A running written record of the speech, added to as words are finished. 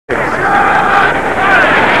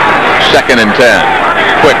2nd and 10.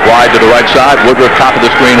 Quick wide to the right side. Woodruff top of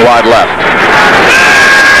the screen, wide left.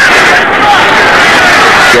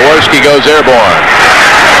 Jaworski goes airborne.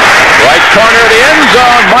 Right corner of the end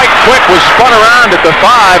zone. Mike Quick was spun around at the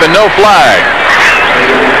 5 and no flag.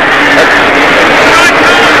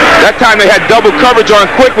 That time they had double coverage on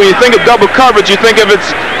Quick. When you think of double coverage, you think of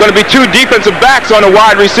it's going to be 2 defensive backs on a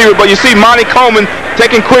wide receiver, but you see Monty Coleman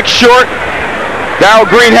taking Quick short. Darrell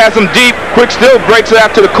Green has him deep. Quick still breaks it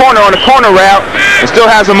out to the corner on a corner route and still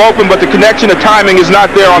has him open, but the connection, the timing is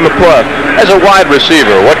not there on the play. As a wide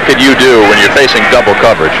receiver, what could you do when you're facing double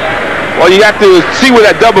coverage? Well, you have to see where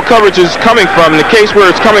that double coverage is coming from. In the case where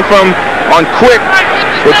it's coming from on Quick,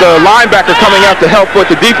 with the linebacker coming out to help with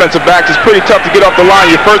the defensive backs, it's pretty tough to get off the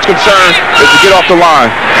line. Your first concern is to get off the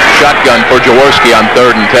line. Shotgun for Jaworski on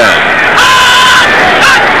 3rd and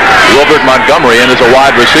 10. Wilbert Montgomery in as a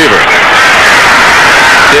wide receiver.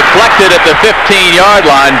 Deflected at the 15-yard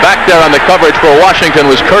line. Back there on the coverage for Washington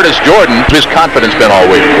was Curtis Jordan. His confidence been all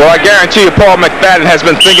week. Well, I guarantee you Paul McFadden has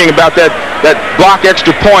been thinking about that block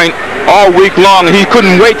extra point all week long, and he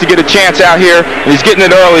couldn't wait to get a chance out here, and he's getting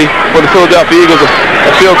it early for the Philadelphia Eagles,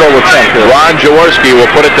 a field goal attempt. Ron Jaworski will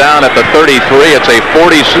put it down at the 33. It's a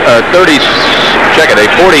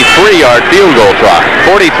 43-yard field goal try.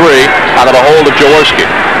 43 out of the hold of Jaworski.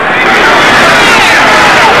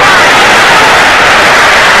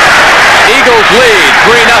 Eagles lead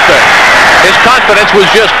 3-0. His confidence was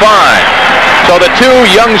just fine. So the 2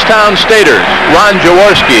 Youngstown Staters, Ron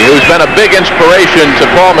Jaworski, who's been a big inspiration to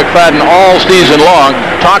Paul McFadden all season long,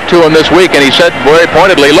 talked to him this week, and he said very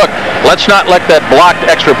pointedly, look, let's not let that blocked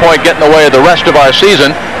extra point get in the way of the rest of our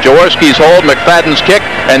season. Jaworski's hold, McFadden's kick,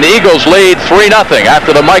 and the Eagles lead 3-0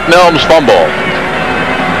 after the Mike Nelms fumble.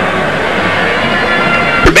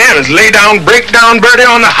 Banners lay down, break down Birdie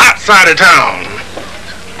on the hot side of town.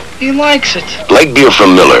 He likes it. Light beer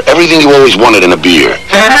from Miller. Everything you always wanted in a beer.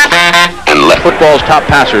 And left. Football's top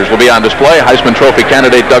passers will be on display. Heisman Trophy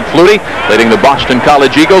candidate Doug Flutie leading the Boston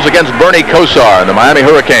College Eagles against Bernie Kosar and the Miami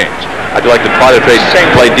Hurricanes. I'd like to try to play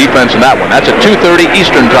defense in that one. That's at 2:30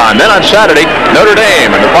 Eastern Time. Then on Saturday, Notre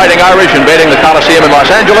Dame and the Fighting Irish invading the Coliseum in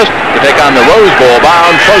Los Angeles to take on the Rose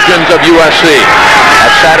Bowl-bound Trojans of USC.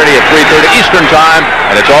 That's Saturday at 3:30 Eastern Time,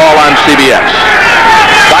 and it's all on CBS.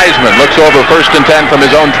 Theismann looks over 1st and 10 from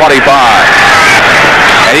his own 25.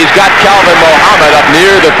 And he's got Calvin Mohammed up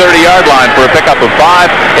near the 30-yard line for a pickup of 5.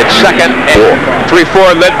 It's 2nd and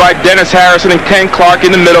 3-4 led by Dennis Harrison and Ken Clark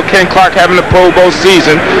in the middle. Ken Clark having a Pro Bowl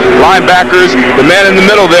season. Linebackers, the man in the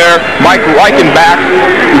middle there, Mike Reichenbach,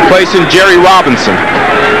 replacing Jerry Robinson.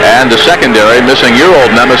 And the secondary missing your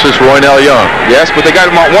old nemesis, Roynell Young. Yes, but they got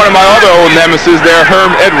one of my other old nemesis there,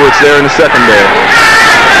 Herm Edwards, there in the secondary.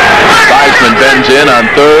 Theismann bends in on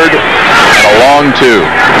 3rd and a long 2.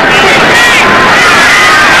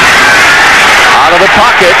 Out of the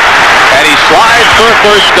pocket, and he slides for a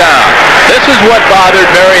 1st down. This is what bothered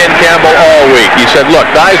Marion Campbell all week. He said, look,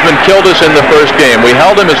 Theismann killed us in the first game. We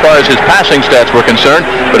held him as far as his passing stats were concerned,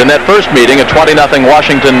 but in that first meeting, a 20-0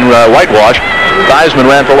 Washington whitewash, Theismann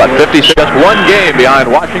ran for, 56? Just 1 game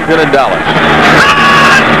behind Washington and Dallas.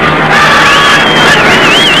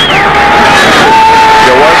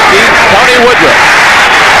 Jaworski, Tony Woodruff.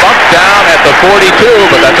 Bumped down at the 42,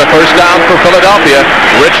 but that's a 1st down for Philadelphia.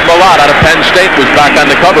 Rich Malott out of Penn State was back on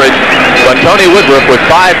the coverage, but Tony Woodruff with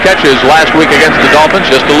 5 catches last week against the Dolphins,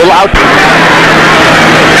 just a little out.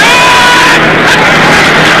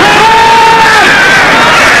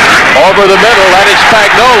 Over the middle, that is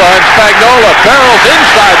Spagnola, and Spagnola barrels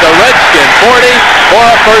inside the Redskin 40 for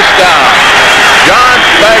a 1st down. John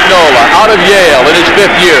Spagnola out of Yale in his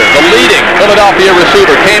 5th year. The leading Philadelphia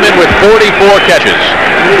receiver came in with 44 catches.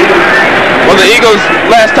 Well, the Eagles,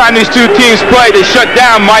 last time these 2 teams played, they shut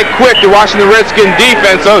down Mike Quick, the Washington Redskin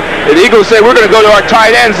defense. So the Eagles say, we're going to go to our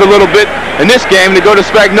tight ends a little bit in this game. They go to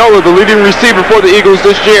Spagnola, the leading receiver for the Eagles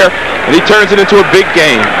this year, and he turns it into a big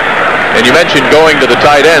game. And you mentioned going to the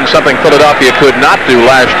tight end, something Philadelphia could not do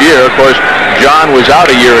last year. Of course, John was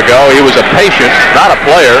out a year ago. He was a patient, not a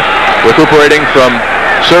player, recuperating from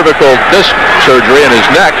cervical disc surgery in his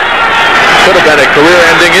neck. Could have been a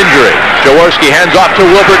career-ending injury. Jaworski hands off to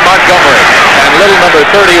Wilbert Montgomery. And little number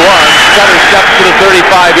 31 stutter steps to the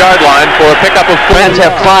 35-yard line for a pickup of 4. Fans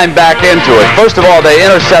have climbed back into it. First of all, they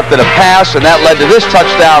intercepted a pass, and that led to this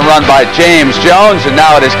touchdown run by James Jones, and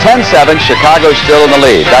now it is 10-7. Chicago's still in the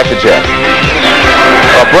lead. Back to Jeff.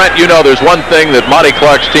 Well, Brent, you know there's one thing that Monty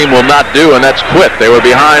Clark's team will not do, and that's quit. They were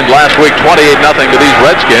behind last week 28-0 to these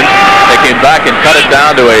Redskins. They came back and cut it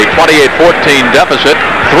down to a 28-14 deficit.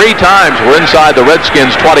 3 times were inside the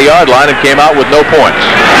Redskins' 20-yard line and came out with no points.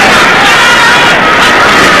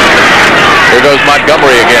 Here goes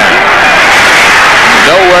Montgomery again.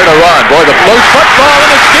 Nowhere to run. Boy, the float football,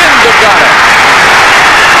 and the Skins have got it.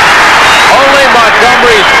 Only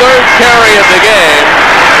Montgomery's third carry of the game.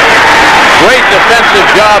 Great defensive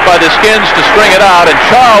job by the Skins to string it out, and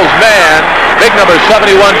Charles Mann, big number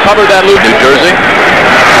 71, covered that loop. New Jersey.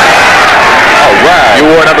 All right.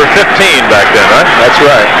 You wore number 15 back then, right? That's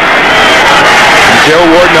right. And Joe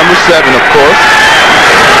wore number 7, of course.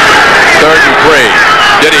 3rd and 3.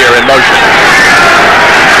 Didier in motion.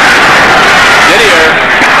 Didier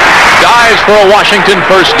dives for a Washington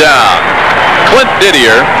first down. Clint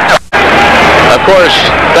Didier. Of course,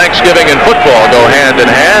 Thanksgiving and football go hand in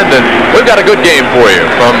hand, and we've got a good game for you.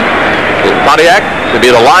 From Pontiac to be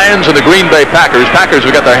the Lions and the Green Bay Packers. Packers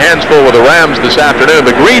have got their hands full with the Rams this afternoon,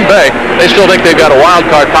 but Green Bay, they still think they've got a wild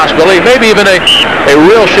card possibility, maybe even a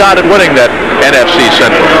real shot at winning that NFC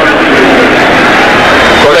Central.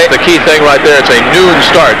 Of course, the key thing right there, it's a noon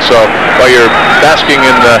start, so while you're basking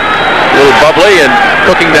in the little bubbly and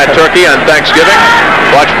cooking that turkey on Thanksgiving,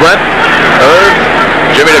 watch Brent, Irv,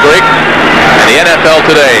 Jimmy the Greek, and the NFL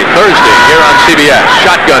Today, Thursday, here on CBS.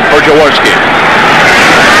 Shotgun for Jaworski.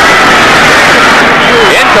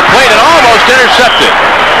 Incomplete and almost intercepted.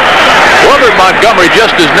 Robert Montgomery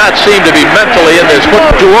just does not seem to be mentally in this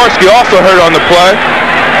football. Jaworski also hurt on the play.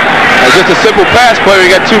 It's just a simple pass play. We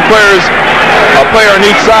got two players, a player on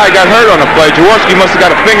each side got hurt on the play. Jaworski must have got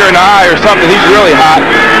a finger in the eye or something. He's really hot.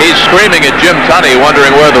 He's screaming at Jim Tunney, wondering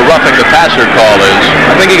where the roughing the passer call is.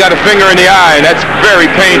 I think he got a finger in the eye, and that's very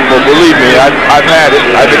painful, believe me. I've had it.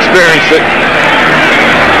 I've experienced it.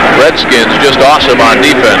 Redskins just awesome on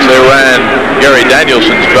defense. They ran Gary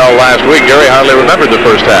Danielson's bell last week. Gary hardly remembered the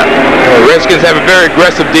first half. Redskins have a very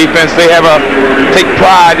aggressive defense. They take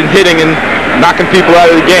pride in hitting and knocking people out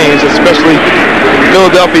of the games, especially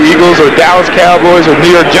Philadelphia Eagles or Dallas Cowboys or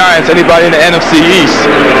New York Giants, anybody in the NFC East.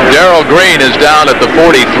 Darrell Green is down at the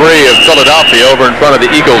 43 of Philadelphia over in front of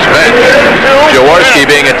the Eagles bench. Jaworski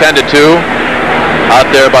being attended to out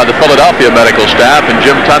there by the Philadelphia medical staff, and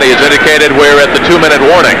Jim Tunney has indicated we're at the 2-minute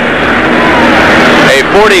warning. A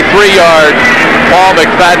 43-yard Paul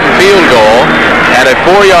McFadden field goal and a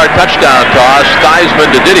 4-yard touchdown toss. Theismann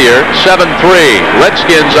to Didier, 7-3.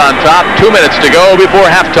 Redskins on top, 2 minutes to go before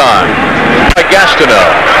halftime. Gastineau.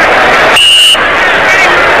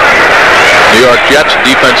 New York Jets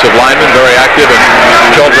defensive lineman, very active in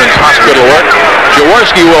children's hospital work.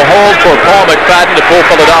 Jaworski will hold for Paul McFadden to pull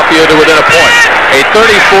Philadelphia to within a point. A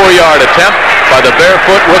 34-yard attempt by the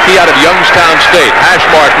barefoot rookie out of Youngstown State. Hash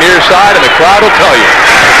mark near side, and the crowd will tell you.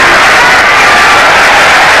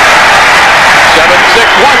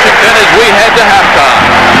 7-6 Washington as we head to halftime.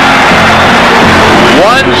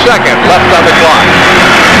 1 second left on the clock.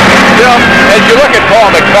 You know, as you look at Paul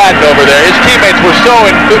McFadden over there, his teammates were so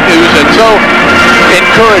enthused and so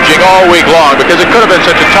encouraging all week long, because it could have been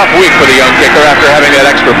such a tough week for the young kicker after having that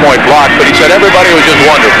extra point blocked, but he said everybody was just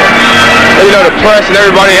wonderful. You know, the press and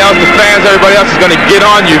everybody else, the fans, everybody else is going to get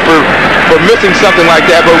on you for missing something like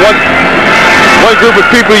that, but one group of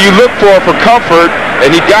people you look for comfort, and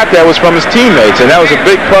he got that, was from his teammates, and that was a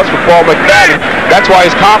big plus for Paul McFadden. That's why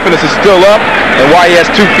his confidence is still up and why he has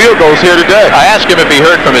 2 field goals here today. I asked him if he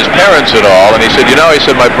heard from his parents at all, and he said,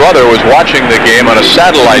 my brother was watching the game on a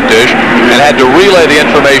satellite dish and had to relay the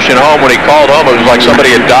information home. When he called home, it was like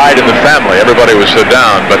somebody had died in the family. Everybody was so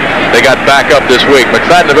down, but they got back up this week.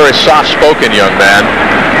 McFadden, a very soft-spoken young man,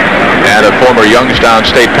 and a former Youngstown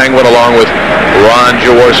State Penguin along with Ron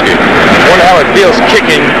Jaworski. I wonder how it feels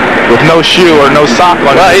kicking with no shoe or no sock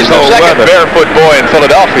on. Well, he's the second barefoot boy in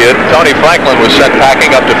Philadelphia. Tony Franklin was sent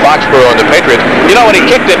packing up to Foxborough and the Patriots. You know, when he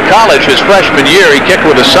kicked at college his freshman year, he kicked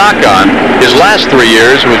with a sock on. His last 3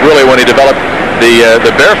 years was really when he developed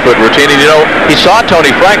the barefoot routine. And, he saw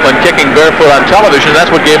Tony Franklin kicking barefoot on television, and that's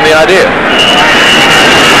what gave him the idea.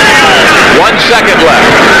 1 second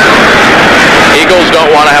left. Eagles don't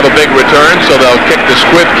want to have a big return, so they'll kick the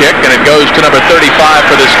squib kick, and it goes to number 35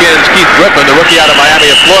 for the Skins, Keith Griffin, the rookie out of Miami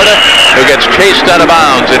of Florida, who gets chased out of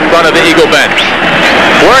bounds in front of the Eagle bench.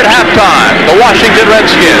 We're at halftime. The Washington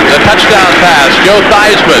Redskins, a touchdown pass, Joe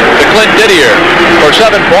Theismann to Clint Didier for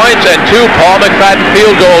 7 points and 2 Paul McFadden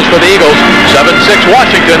field goals for the Eagles. 7-6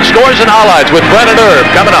 Washington. Scores and highlights with Brennan Irv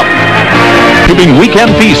coming up. Keeping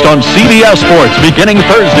Weekend Feast on CBS Sports beginning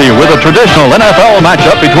Thursday with a traditional NFL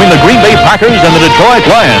matchup between the Green Bay Packers and the Detroit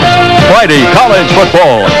Lions. Friday, college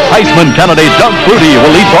football. Heisman candidate Doug Flutie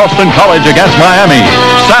will lead Boston College against Miami.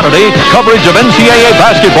 Saturday, coverage of NCAA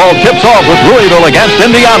basketball tips off with Louisville against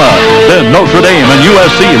Indiana. Then Notre Dame and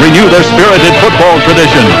USC renew their spirited football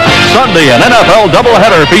tradition. Sunday, an NFL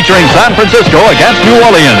doubleheader featuring San Francisco against New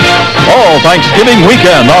Orleans. All Thanksgiving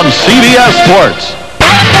weekend on CBS Sports.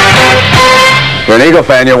 you're an Eagle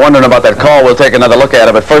fan, you're wondering about that call. We'll take another look at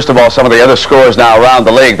it. But first of all, some of the other scores now around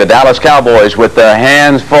the league. The Dallas Cowboys with their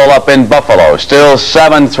hands full up in Buffalo. Still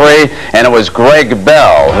 7-3, and it was Greg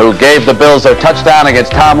Bell who gave the Bills their touchdown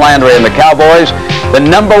against Tom Landry and the Cowboys. The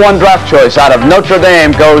number 1 draft choice out of Notre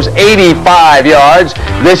Dame goes 85 yards.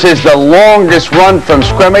 This is the longest run from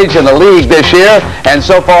scrimmage in the league this year, and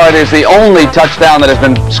so far it is the only touchdown that has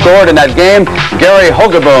been scored in that game. Gary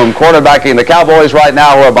Hogeboom quarterbacking the Cowboys right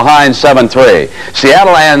now, who are behind 7-3.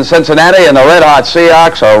 Seattle and Cincinnati and the red-hot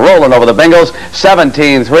Seahawks are rolling over the Bengals,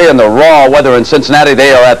 17-3 in the raw weather in Cincinnati.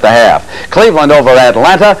 They are at the half. Cleveland over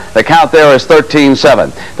Atlanta. The count there is 13-7.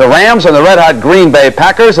 The Rams and the red-hot Green Bay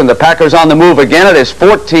Packers, and the Packers on the move again. It is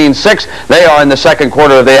 14-6. They are in the second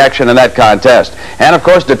quarter of the action in that contest. And, of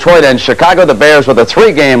course, Detroit and Chicago, the Bears with a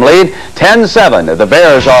 3-game lead, 10-7. The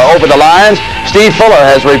Bears are over the Lions. Steve Fuller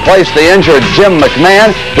has replaced the injured Jim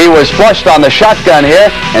McMahon. He was flushed on the shotgun here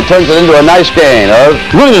and turns it into a nice gain.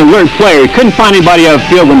 Really an alert player. He couldn't find anybody out of the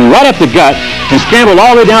field, went right up the gut and scrambled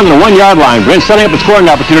all the way down to the 1-yard line, setting up a scoring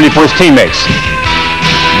opportunity for his teammates.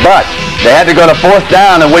 But they had to go to 4th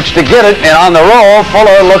down in which to get it, and on the roll,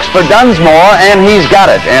 Fuller looks for Dunsmore, and he's got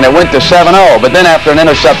it, and it went to 7-0. But then after an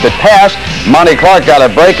intercepted pass, Monty Clark got a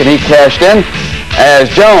break, and he cashed in as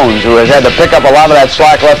Jones, who has had to pick up a lot of that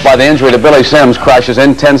slack left by the injury to Billy Sims, crashes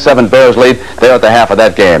in. 10-7 Bears lead. They're at the half of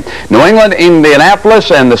that game. New England,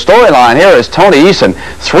 Indianapolis, and the storyline here is Tony Eason.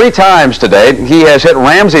 3 times today, he has hit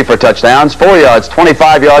Ramsey for touchdowns, 4 yards,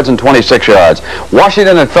 25 yards, and 26 yards.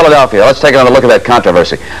 Washington and Philadelphia. Let's take another look at that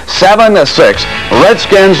controversy. 7-6.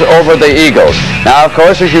 Redskins over the Eagles. Now, of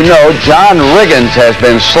course, as you know, John Riggins has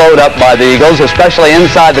been slowed up by the Eagles, especially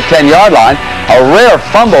inside the 10-yard line. A rare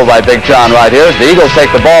fumble by Big John right here. The Eagles take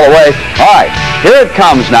the ball away. All right, here it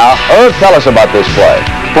comes now. Irv, tell us about this play.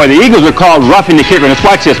 Boy, the Eagles are called roughing the kicker. Let's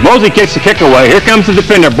watch this. Mosley kicks the kick away. Here comes the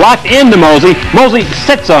defender. Blocked into Mosley. Mosley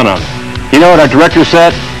sits on him. You know what our director said?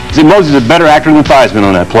 He said Mosley's a better actor than Theismann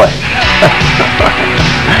on that play.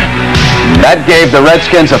 That gave the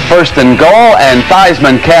Redskins a 1st and goal, and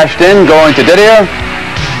Theismann cashed in, going to Didier.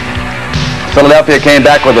 Philadelphia came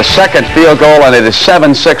back with a 2nd field goal, and it is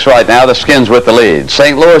 7-6 right now. The Skins with the lead.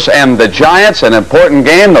 St. Louis and the Giants, an important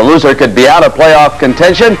game. The loser could be out of playoff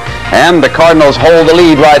contention, and the Cardinals hold the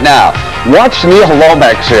lead right now. Watch Neil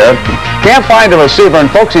Lomax here. Can't find a receiver,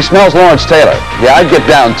 and folks, he smells Lawrence Taylor. Yeah, I'd get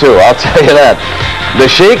down too, I'll tell you that.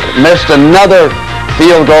 The Sheik missed another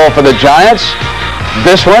field goal for the Giants.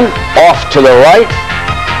 This one off to the right.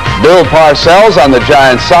 Bill Parcells on the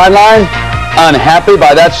Giants sideline, unhappy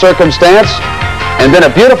by that circumstance. And then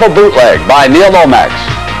a beautiful bootleg by Neil Lomax.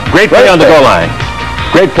 Great play on the goal line.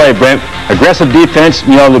 Great play, Brent. Aggressive defense.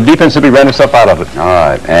 You know, the defense will be running stuff out of it. All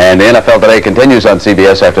right. And the NFL Today continues on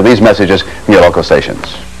CBS after these messages from your local stations.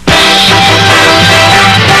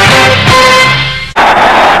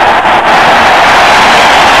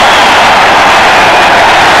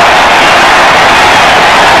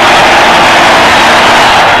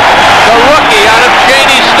 The rookie out of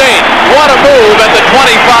Cheney State. What a move at the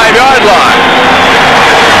 25-yard line.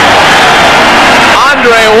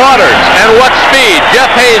 Andre Waters, and what speed. Jeff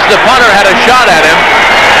Hayes, the punter, had a shot at him.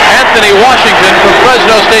 Anthony Washington from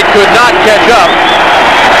Fresno State could not catch up.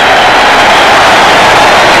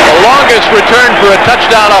 The longest return for a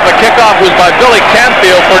touchdown off a kickoff was by Billy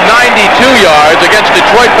Canfield for 92 yards against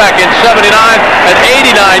Detroit back in '79, an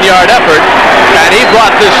 89-yard effort, and he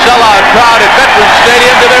brought this sellout crowd at Veterans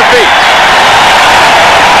Stadium to their feet.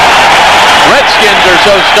 Redskins are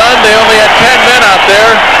so stunned they only had 10 men out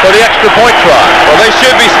there for the extra point try. Well, they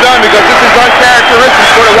should be stunned because this is uncharacteristic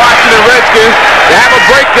for the Washington Redskins to have a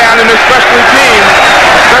breakdown in their special teams,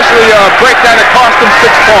 especially a breakdown that cost them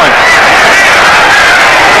 6 points.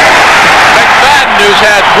 McFadden, who's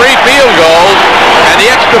had 3 field goals, and the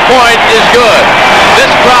extra point is good.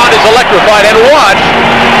 This crowd is electrified, and watch,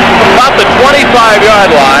 about the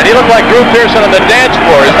 25-yard line, he looked like Drew Pearson on the dance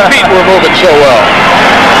floor. His feet were moving so well.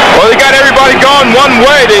 Well, they got everybody going one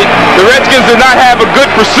way. The Redskins did not have a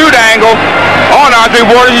good pursuit angle on Andre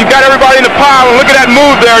Waters. You got everybody in the pile, and look at that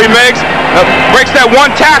move there he makes. Breaks that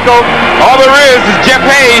one tackle. All there is Jeff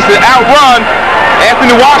Hayes to outrun.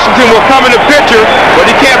 Anthony Washington will come in the picture, but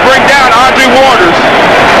he can't bring down Andre Waters.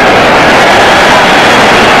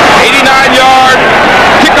 89-yard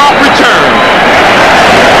kickoff return.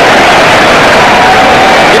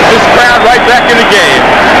 Gets this crowd right back in the game.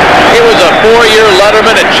 He was a 4-year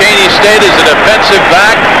letterman at Cheney State as a defensive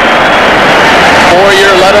back.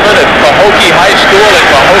 4-year letterman at Pahokee High School in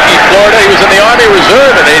Pahokee, Florida. He was in the Army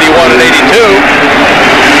Reserve in '81 and '82.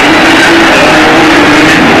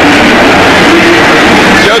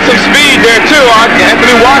 Showed some speed there too.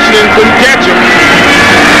 Anthony Washington couldn't catch him.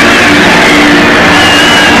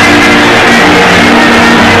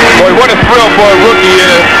 for a rookie in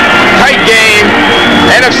a tight game,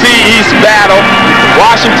 NFC East battle,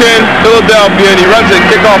 Washington, Philadelphia, and he runs a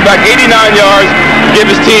kickoff back 89 yards to give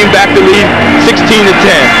his team back the lead 16-10.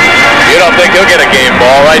 You don't think he'll get a game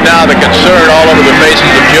ball? Right now, the concern all over the faces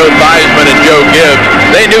of Joe Theismann and Joe Gibbs.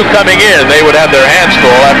 They knew coming in they would have their hands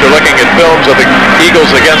full after looking at films of the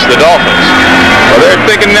Eagles against the Dolphins. Well, they're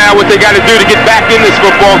thinking now what they got to do to get back in this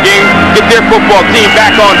football game, get their football team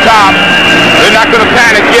back on top. They're not going to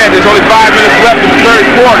panic yet. There's only 5 minutes left in the third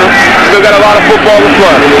quarter. Still got a lot of football to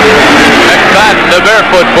play. McFadden, the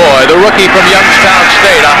barefoot boy, the rookie from Youngstown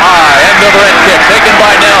State, a high end-over-end kick taken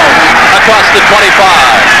by Nelms across the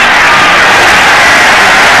 25.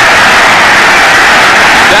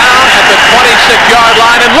 Down at the 26-yard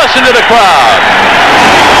line, and listen to the crowd.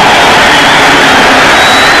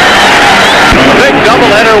 A big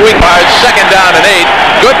doubleheader week by second down and 8.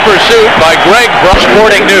 Good pursuit by Greg Brown,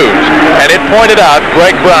 Sporting News. And it pointed out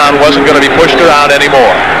Greg Brown wasn't going to be pushed around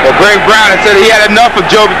anymore. Well, Greg Brown had said he had enough of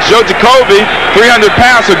Joe Jacoby, 300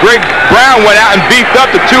 pounds, so Greg Brown went out and beefed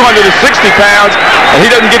up to 260 pounds, and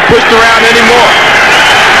he doesn't get pushed around anymore.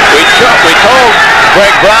 We told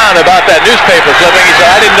Greg Brown about that newspaper clipping. He said,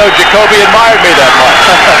 I didn't know Jacoby admired me that much.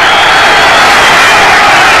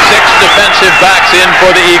 6 defensive backs in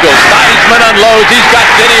for the Eagles. Theismann unloads. He's got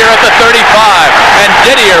Didier at the 35. And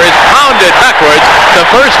Didier is pounded backwards. The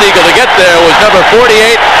first Eagle to get there was number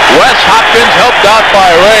 48, Wes Hopkins, helped out by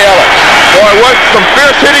Ray Ellis. Boy, what's some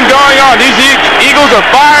fierce hitting going on. These Eagles are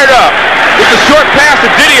fired up. It's a short pass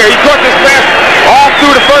to Didier. He caught this pass all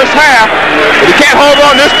through the first half, but he can't hold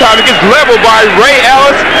on this time. It gets leveled by Ray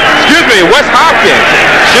Ellis. Wes Hopkins.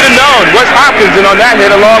 Should have known. Wes Hopkins in on that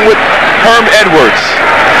hit along with Herm Edwards.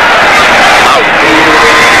 Out.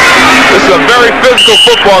 This is a very physical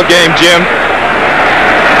football game, Jim.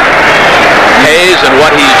 Hayes and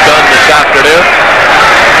what he's done this afternoon.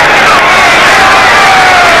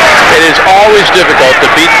 It is always difficult to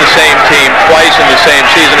beat the same team twice in the same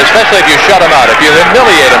season, especially if you shut them out. If you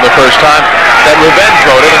humiliate them the first time, that revenge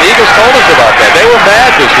motive, and the Eagles told us about that. They were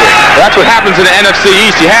mad this week. That's what happens in the NFC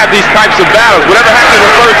East. You have these types of battles. Whatever happened in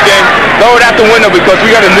the first game, throw it out the window because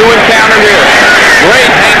we got a new encounter here.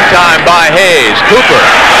 Great hang time by Hayes. Cooper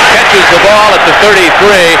catches the ball at the 33.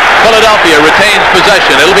 Philadelphia retains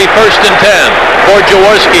possession. It'll be 1st and 10 for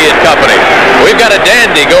Jaworski and company. We've got a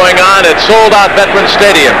dandy going on at sold-out Veterans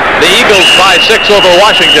Stadium. The Eagles by 6 over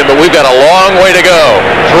Washington, but we've got a long way to go.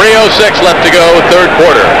 3:06 left to go, third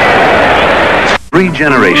quarter. 3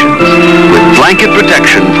 generations with blanket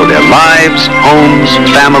protection for their lives, homes,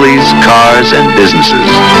 families, cars, and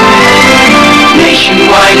businesses.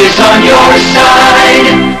 Nationwide is on your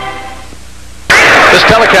side. This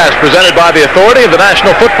telecast presented by the authority of the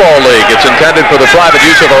National Football League. It's intended for the private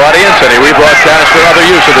use of our audience. Any rebroadcast or other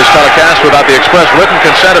use of this telecast without the express written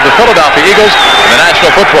consent of the Philadelphia Eagles and the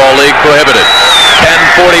National Football League prohibited.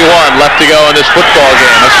 10:41 left to go in this football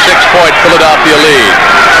game. A 6-point Philadelphia lead.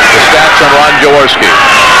 The stats on Ron Jaworski.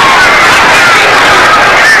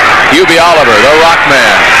 Hubie Oliver, the Rock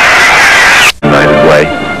Man. United Way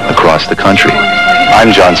across the country.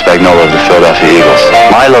 I'm John Spagnuolo of the Philadelphia Eagles.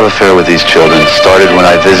 My love affair with these children started when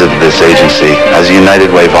I visited this agency as a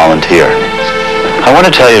United Way volunteer. I want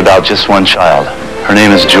to tell you about just one child. Her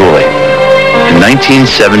name is Julie. In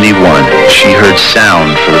 1971, she heard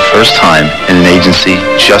sound for the first time in an agency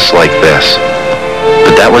just like this.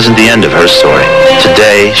 But that wasn't the end of her story.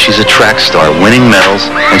 Today, she's a track star winning medals,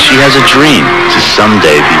 and she has a dream to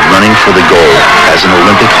someday be running for the gold as an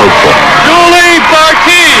Olympic hopeful. Julie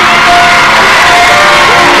Barkey!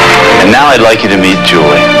 And now I'd like you to meet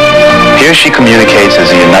Julie. Here she communicates as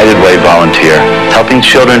a United Way volunteer, helping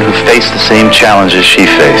children who face the same challenges she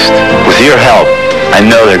faced. With your help, I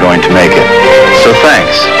know they're going to make it. So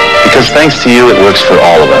thanks, because thanks to you, it works for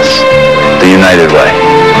all of us. The United Way.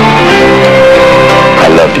 I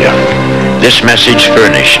love you. This message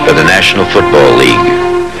furnished by the National Football League.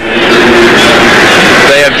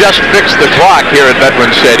 They have just fixed the clock here at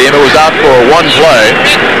Veterans Stadium. It was out for one play.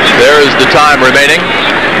 There is the time remaining.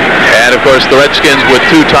 And, of course, the Redskins with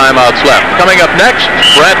 2 timeouts left. Coming up next,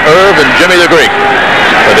 Brent Irv and Jimmy the Greek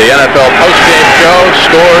for the NFL postgame show,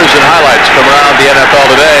 scores and highlights from around the NFL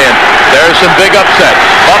today. And there's some big upsets.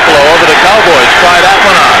 Buffalo over the Cowboys. Try that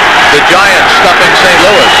one on. The Giants stuffing St.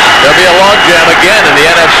 Louis. There'll be a logjam again in the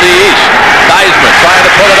NFC East. Theismann trying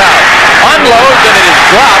to pull it out. Unloads, and it is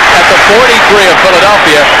dropped at the 43 of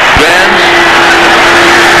Philadelphia. Benz.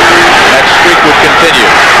 That streak would continue.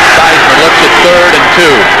 Theismann looks at 3rd and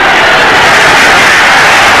 2.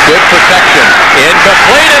 Good protection.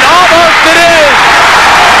 Incomplete, and almost it is!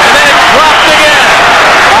 And then it's dropped again.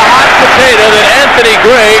 A hot potato that Anthony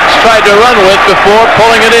Griggs tried to run with before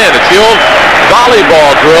pulling it in. It's the old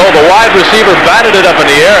volleyball drill. The wide receiver batted it up in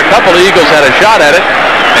the air. A couple of Eagles had a shot at it,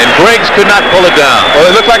 and Griggs could not pull it down. Well,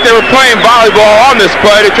 it looked like they were playing volleyball on this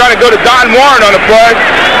play. They're trying to go to Don Warren on the play.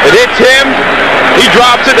 It hits him. He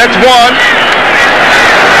drops it. That's one.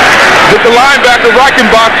 Hit the linebacker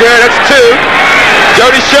Reichenbach there. That's two.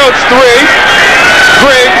 Jody Schultz, three.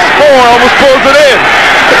 Griggs, four. Almost pulls it in.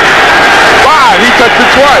 Five. He touched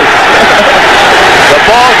it twice. The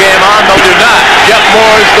ball game on, no do not. Jeff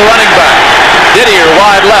Moore is the running back. Didier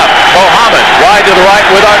wide left. Mohammed wide to the right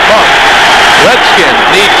with Art Monk. Redskins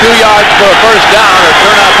need 2 yards for a first down or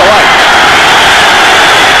turn out the lights.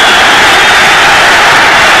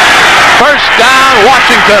 First down,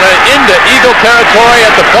 Washington into Eagle territory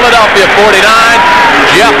at the Philadelphia 49.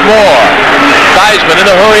 Jeff Moore. Theismann in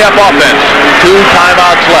the hurry-up offense. 2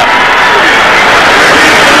 timeouts left.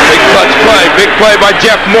 Big clutch play. Big play by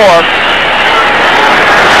Jeff Moore.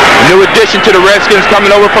 New addition to the Redskins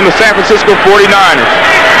coming over from the San Francisco 49ers.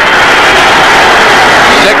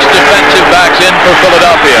 6 defensive backs in for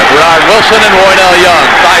Philadelphia. Bernard Wilson and Roynell Young.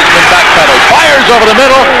 Theismann backpedals. Fires over the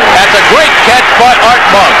middle. That's a great catch by Art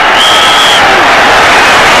Monk.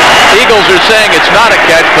 Eagles are saying it's not a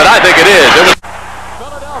catch, but I think it is.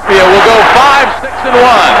 Philadelphia will go 5, 6, and 1.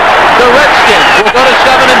 The Redskins will go to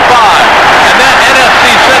 7 and 5. And then NFC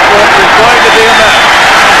Central is going to be a mess.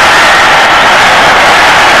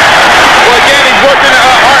 Well, again, he's working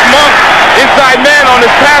Art Monk inside man on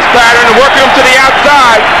this pass pattern and working him to the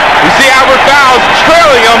outside. You see Albert Fowles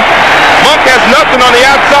trailing him. Monk has nothing on the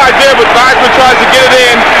outside there, but Theismann tries to get it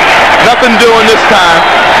in. Nothing doing this time.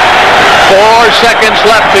 4 seconds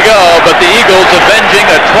left to go, but the Eagles avenging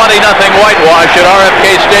a 20-0 whitewash at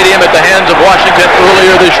RFK Stadium at the hands of Washington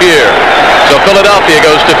earlier this year. So Philadelphia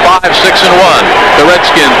goes to 5, 6, and 1. The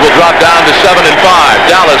Redskins will drop down to 7 and 5.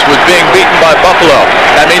 Dallas was being beaten by Buffalo.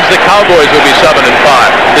 That means the Cowboys will be 7 and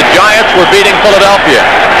 5. The Giants were beating Philadelphia.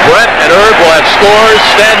 Brent and Herb will have scores,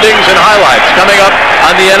 standings, and highlights coming up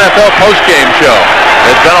on the NFL postgame show.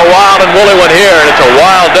 It's been a wild and woolly one here, and it's a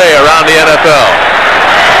wild day around the NFL.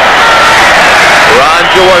 Ron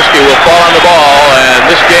Jaworski will fall on the ball, and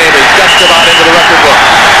this game is just about into the record book.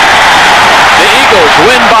 The Eagles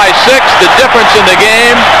win by 6. The difference in the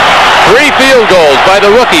game, 3 field goals by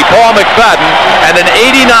the rookie, Paul McFadden, and an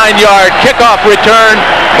 89-yard kickoff return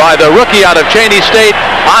by the rookie out of Cheney State,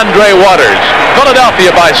 Andre Waters.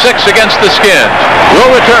 Philadelphia by 6 against the Skins.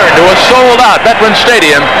 We'll return to a sold-out Veterans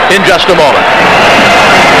Stadium in just a moment.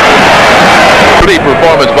 Pretty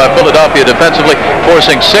performance by Philadelphia defensively,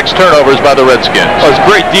 forcing 6 turnovers by the Redskins. Well, it's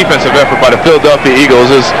great defensive effort by the Philadelphia Eagles.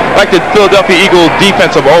 It's like the Philadelphia Eagle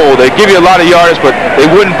defense of old. They give you a lot of yards, but they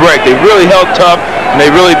wouldn't break. They really held tough, and they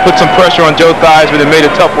really put some pressure on Joe Theismann and made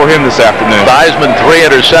it tough for him this afternoon. Theismann 3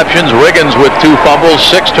 interceptions, Riggins with 2 fumbles,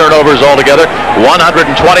 6 turnovers altogether,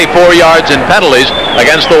 124 yards in penalties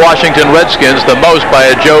against the Washington Redskins, the most by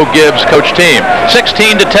a Joe Gibbs coach team.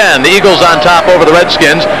 16-10, the Eagles on top over the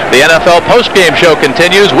Redskins. The NFL postgame show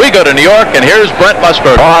continues. We go to New York, and here's Brent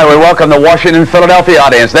Musburger. All right, we welcome the Washington-Philadelphia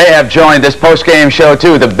audience. They have joined this postgame show,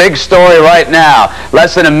 too. The big story right now,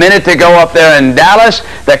 less than a minute to go up there in Dallas.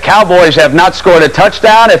 The Cowboys have not scored a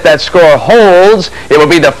touchdown. If that score holds, it will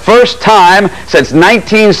be the first time since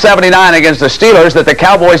 1979 against the Steelers that the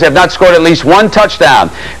Cowboys have not scored at least 1 touchdown.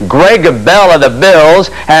 Greg Bell of the Bills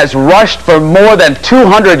has rushed for more than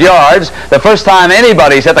 200 yards. The first time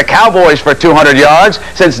anybody's hit the Cowboys for 200 yards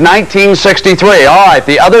since 1963. All right,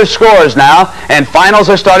 the other scores now, and finals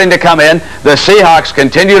are starting to come in. The Seahawks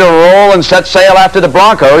continue to roll and set sail after the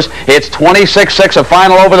Broncos. It's 26-6, a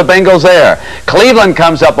final over the Bengals there. Cleveland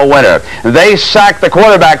comes up a winner. They sacked the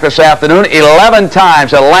quarterback this afternoon 11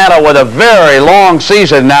 times. Atlanta with a very long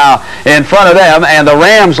season now in front of them, and the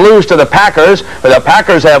Rams lose to the Packers. But the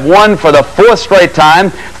Packers have won for the 4th straight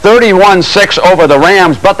time, 31-6 over the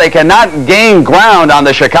Rams, but they cannot gain ground on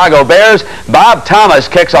the Chicago Bears. Bob Thomas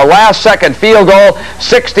kicks a last-second field goal,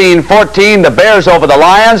 16-14, the Bears over the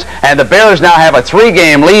Lions, and the Bears now have a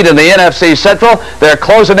 3-game lead in the NFC Central. They're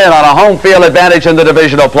closing in on a home field advantage in the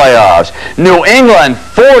divisional playoffs. New England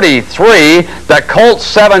 43, the Colts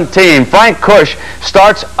 17. Frank Kush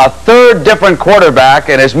starts a 3rd different quarterback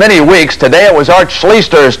in as many weeks. Today it was Art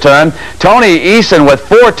Schleister's turn. Tony Eason with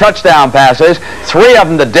 4 touchdown passes, 3 of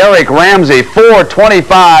them to Derek Ramsey, 4,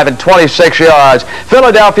 25, and 26 yards.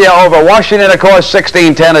 Philadelphia over Washington, of course,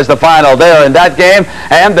 16-10 is the final there in that game.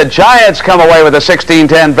 And the Giants come away with a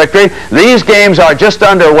 16-10 victory. These games are just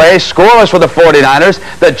underway, scoreless for the 49ers.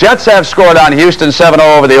 The Jets have scored on Houston 7-0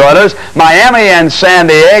 over the Oilers. Miami and San San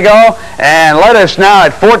Diego. And let us now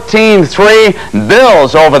at 14-3,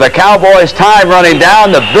 Bills over the Cowboys. Time running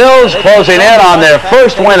down. The Bills closing in on their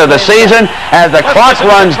first win of the season as the clock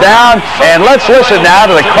runs down. And let's listen now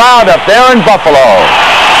to the crowd up there in Buffalo.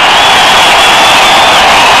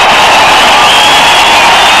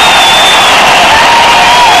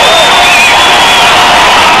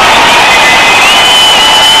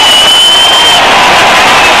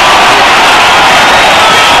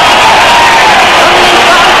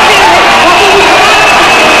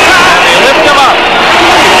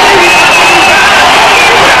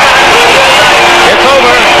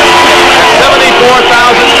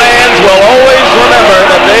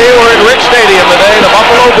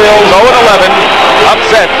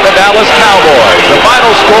 Upset the Dallas Cowboys. The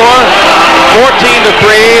final score, 14-3.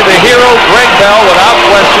 The hero, Greg Bell, without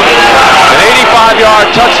question. An 85-yard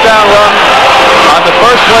touchdown run on the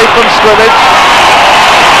first play from scrimmage.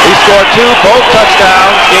 He scored both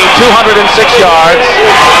touchdowns, gained 206 yards.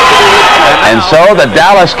 And so the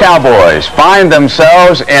Dallas Cowboys find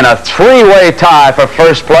themselves in a three-way tie for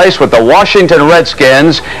first place with the Washington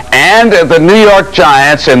Redskins and the New York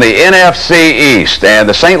Giants in the NFC East. And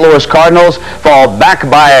the St. Louis Cardinals fall back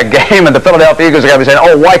by a game, and the Philadelphia Eagles are going to be saying,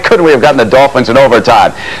 oh, why couldn't we have gotten the Dolphins in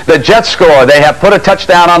overtime? The Jets score. They have put a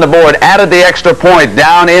touchdown on the board, added the extra point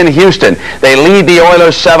down in Houston. They lead the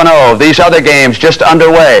Oilers 7-0. These other games just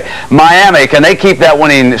underway. Miami, can they keep that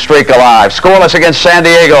winning streak alive? Scoreless against San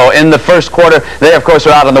Diego in the first quarter. They, of course,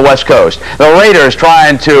 are out on the West Coast. The Raiders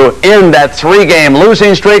trying to end that three-game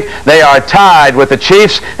losing streak. They are tied with the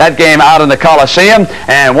Chiefs. That game out in the Coliseum.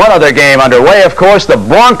 And one other game underway, of course. The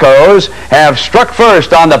Broncos have struck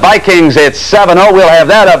first on the Vikings. It's 7-0. We'll have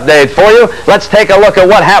that update for you. Let's take a look at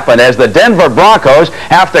what happened as the Denver Broncos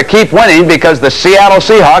have to keep winning because the Seattle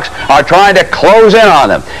Seahawks are trying to close in on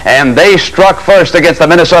them. And they struck first against the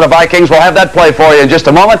Minnesota Vikings. We'll have that play for you in just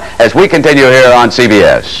a moment as we continue here on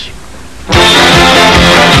CBS.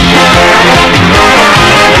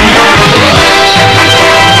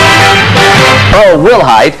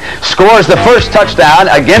 Wilhite scores the first touchdown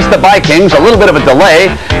against the Vikings. A little bit of a delay.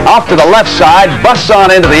 Off to the left side, busts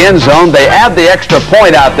on into the end zone. They add the extra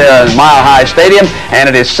point out there in Mile High Stadium, and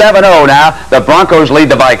it is 7-0 now. The Broncos lead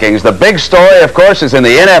the Vikings. The big story, of course, is in the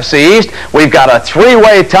NFC East. We've got a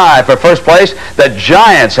three-way tie for first place. The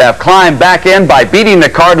Giants have climbed back in by beating the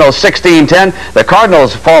Cardinals 16-10. The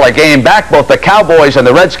Cardinals fall a game back. Both the Cowboys and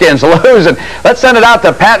the Redskins lose. And let's send it out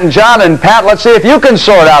to Pat and John. And Pat, let's see if you can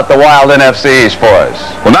sort out the wild NFC East for us.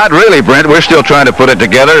 Well, not really, Brent. We're still trying to put it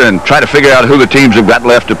together and try to figure out who the teams have got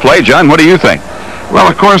left to play. John, what do you think? Well,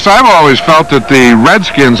 of course, I've always felt that the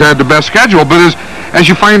Redskins had the best schedule, but as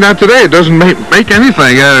you find out today, it doesn't make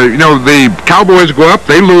anything. The Cowboys go up,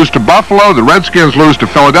 they lose to Buffalo, the Redskins lose to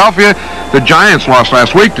Philadelphia, the Giants lost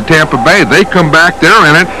last week to Tampa Bay. They come back, they're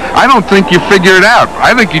in it. I don't think you figure it out.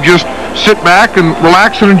 I think you just sit back and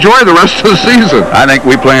relax and enjoy the rest of the season. I think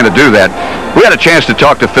we plan to do that. We had a chance to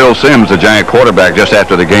talk to Phil Simms, the Giant quarterback, just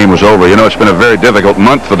after the game was over. You know, it's been a very difficult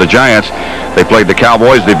month for the Giants. They played the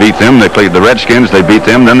Cowboys, they beat them. They played the Redskins, they beat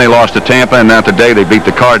them. Then they lost to Tampa, and now today they beat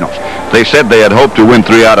the Cardinals. They said they had hoped to win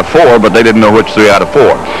 3 out of 4, but they didn't know which 3 out of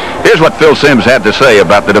 4. Here's what Phil Simms had to say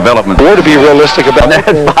about the development. We're to be realistic about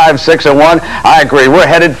that. 5-6-1. I agree. We're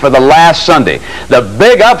headed for the last Sunday. The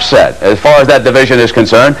big upset, as far as that division is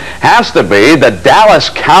concerned, has to be the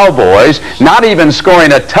Dallas Cowboys not even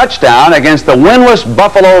scoring a touchdown against the winless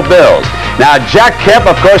Buffalo Bills. Now, Jack Kemp,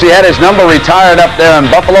 of course, he had his number retired up there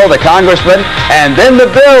in Buffalo, the congressman, and then the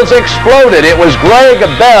Bills exploded. It was Greg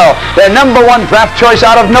Bell, their number 1 draft choice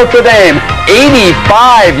out of Notre Dame.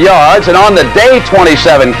 85 yards, and on the day,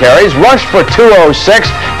 27 carries, rushed for 206.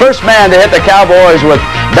 First man to hit the Cowboys with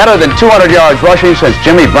better than 200 yards rushing since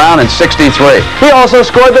Jimmy Brown in '63. He also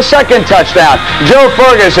scored the second touchdown. Joe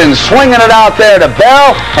Ferguson swinging it out there to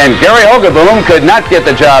Bell, and Gary Hogaboom could not get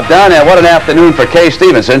the job done. And what an afternoon for Kay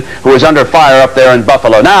Stevenson, who was under fire up there in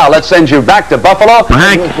Buffalo. Now, let's send you back to Buffalo.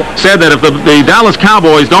 Hank said that if the Dallas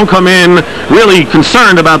Cowboys don't come in really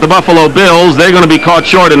concerned about the Buffalo Bills, they're going to be caught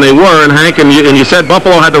short, and they were. And Hank, and you said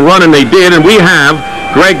Buffalo had to run, and they did, and we have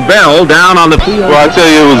Greg Bell down on the field. Well, I tell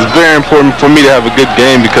you, it was very important for me to have a good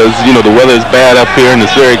game because, you know, the weather is bad up here and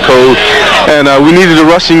it's very cold. And we needed a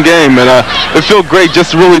rushing game, and it felt great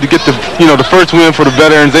just really to get the first win for the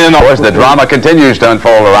veterans. And of course, the drama continues to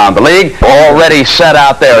unfold around the league. Already set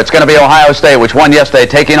out there. It's going to be Ohio State, which won yesterday,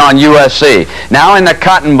 taking on USC. Now in the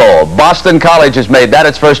Cotton Bowl, Boston College has made that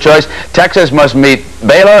its first choice. Texas must meet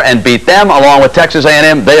Baylor and beat them, along with Texas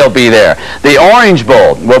A&M. They'll be there. The Orange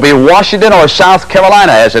Bowl will be Washington or South Carolina.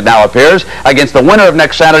 Carolina, as it now appears, against the winner of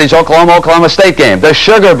next Saturday's Oklahoma State game, the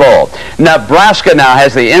Sugar Bowl. Nebraska now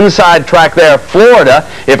has the inside track there. Florida,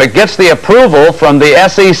 if it gets the approval from the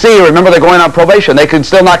SEC, remember they're going on probation, they can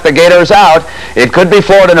still knock the Gators out. It could be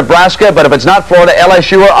Florida, Nebraska, but if it's not Florida,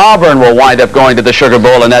 LSU or Auburn will wind up going to the Sugar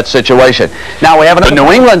Bowl in that situation. Now we have the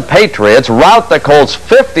New England Patriots rout the Colts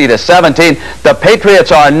 50-17. The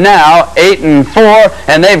Patriots are now 8-4,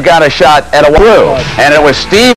 and they've got a shot at a through. And it was Steve